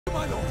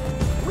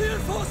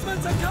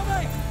Reinforcements are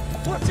coming!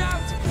 Watch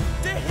out!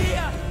 They're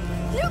here!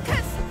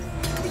 Lucas!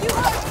 Are you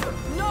hurt?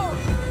 No,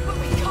 but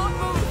we can't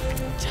move.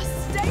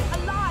 Just stay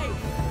alive.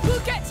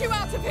 We'll get you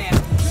out of here.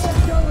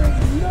 You're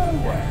going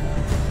nowhere!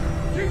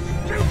 You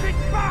stupid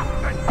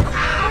bastard! What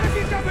have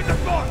you done with the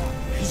boy?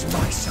 He's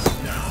my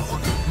son now.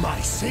 My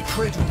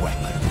sacred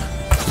weapon.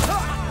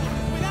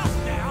 With us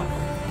now,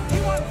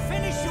 you won't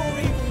finish your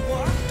evil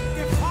work,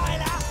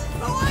 defiler!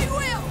 Oh, I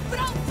will, but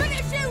I'll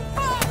finish you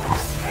first.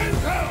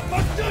 Enter,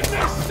 for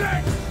goodness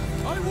sake!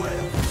 I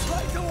will,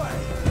 straight away!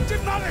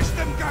 Demolish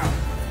them, girl!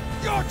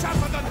 You're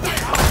tougher than they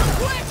are!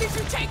 Where did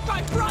you take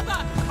my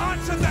brother?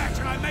 Answer that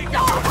and I make it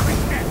your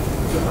quick death!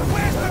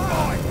 Where's the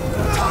boy?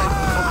 Time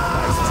to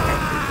compromise is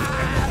ended.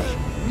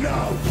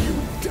 Now you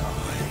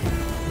die.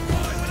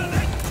 I will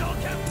avenge your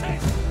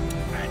countess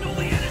and all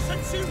the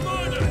innocents you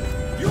murdered!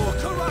 Your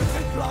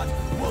corrupted blood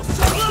will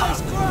serve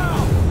this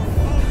crown!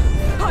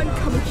 I'm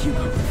coming,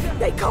 Hugo.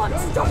 They can't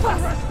stop us.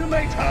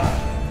 Underestimate her.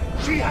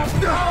 She has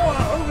power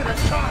over the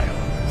child.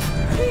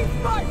 He's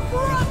my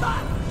brother.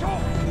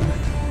 Talk!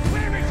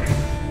 Where is he?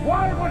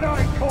 Why would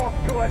I talk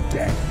to a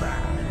dead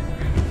man?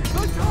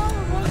 The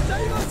child will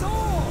save us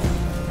all!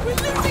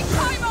 We're losing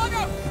time,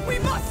 Arnaud. We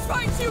must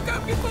find Hugo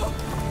before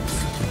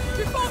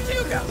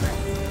Hugo.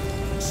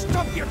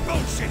 Stop your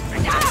bullshit,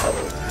 Victor!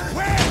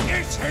 Where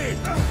is he?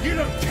 You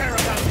don't care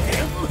about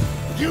him.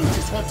 You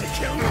just want to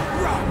kill him.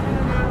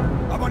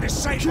 Run! I want to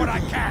save what I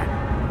can!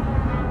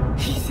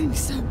 He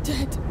thinks I'm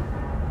dead.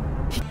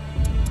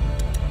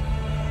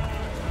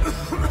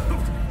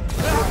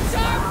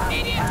 Damn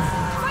idiot!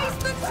 Face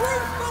the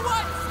truth for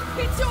once!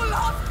 It's your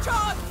last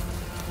chance!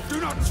 Do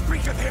not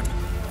speak of him!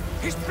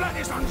 His blood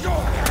is on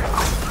your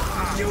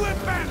hands! You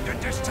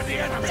abandoned us to the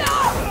enemy! You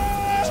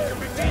can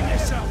redeem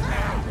yourself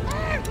now!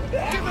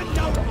 Give a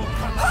noble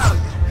comeback!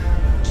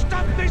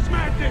 Stop this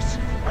madness!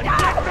 And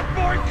let the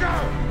boy go!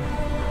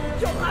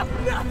 You'll have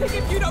nothing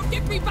if you don't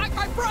give me back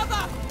my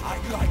brother!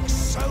 I'd like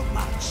so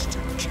much to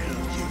kill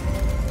you.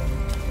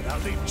 But I'll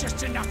leave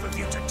just enough of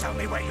you to tell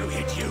me where you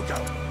hid Hugo.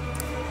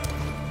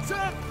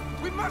 Sir,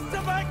 we must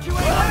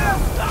evacuate!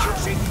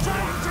 She's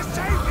trying to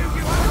save you,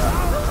 you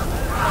asshole!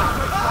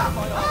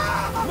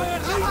 May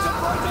it lead to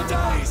brighter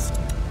days!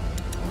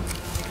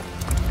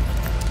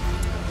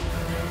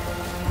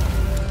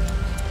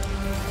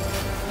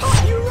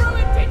 You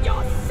ruined it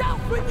yourself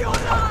with your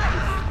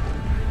lies!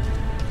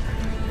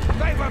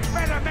 They were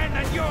better men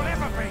than you'll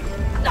ever be!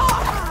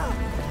 Ah!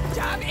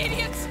 Damn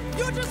idiots!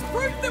 You're just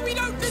proof that we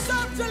don't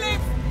deserve to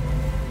live!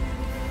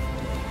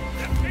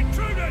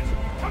 Intruders!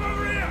 Come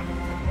over here!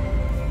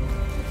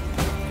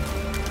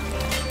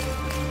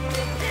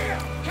 Here!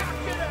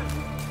 Capture them!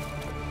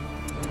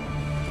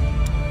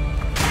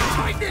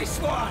 Take this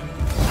one!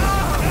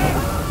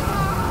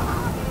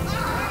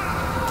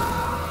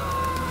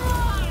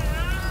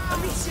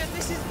 Amicia,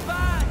 this is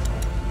bad!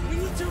 We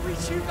need to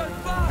reach Hugo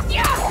fast!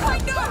 Yes, I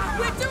know!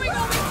 We're doing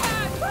all we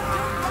can!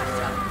 Don't rush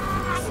us!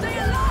 Stay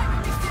alive,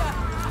 Amicia!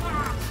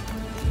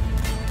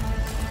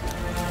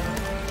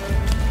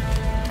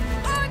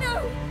 Oh no!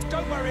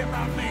 Don't worry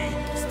about me!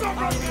 Stop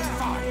opening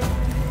fire!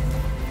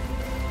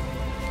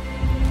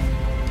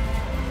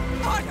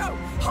 Oh no!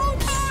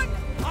 Hold on!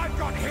 I've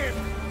got him!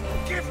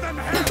 Give them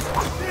help!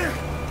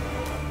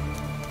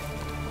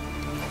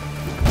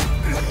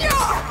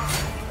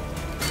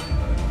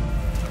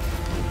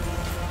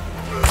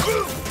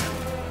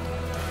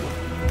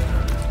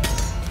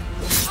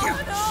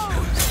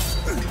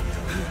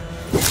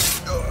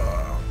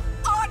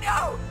 Oh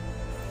no!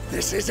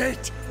 This is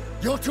it.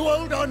 You're too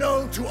old,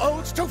 Arnaud, too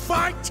old to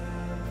fight.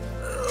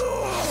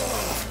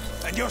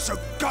 And you're so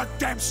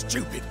goddamn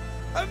stupid!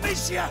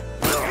 Amicia!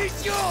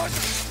 He's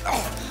yours!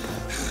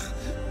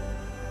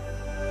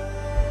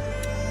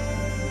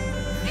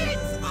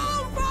 It's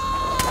over!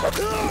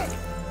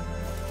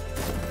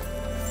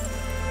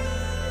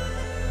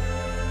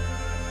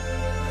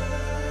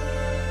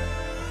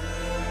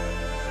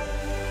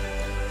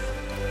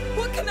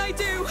 What can I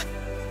do?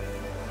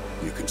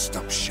 You can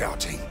stop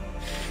shouting.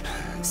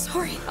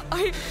 Sorry,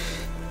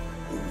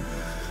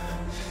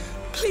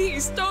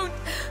 Please, don't...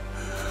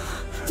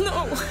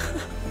 No.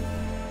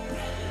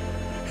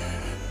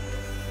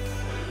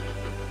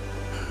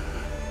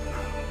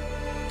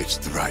 It's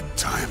the right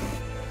time.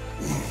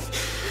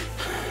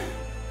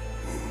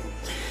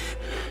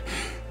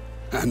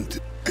 And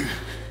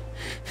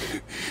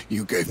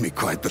you gave me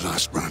quite the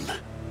last run.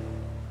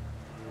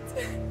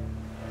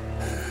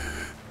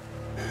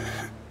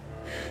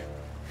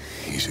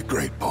 He's a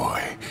great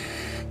boy.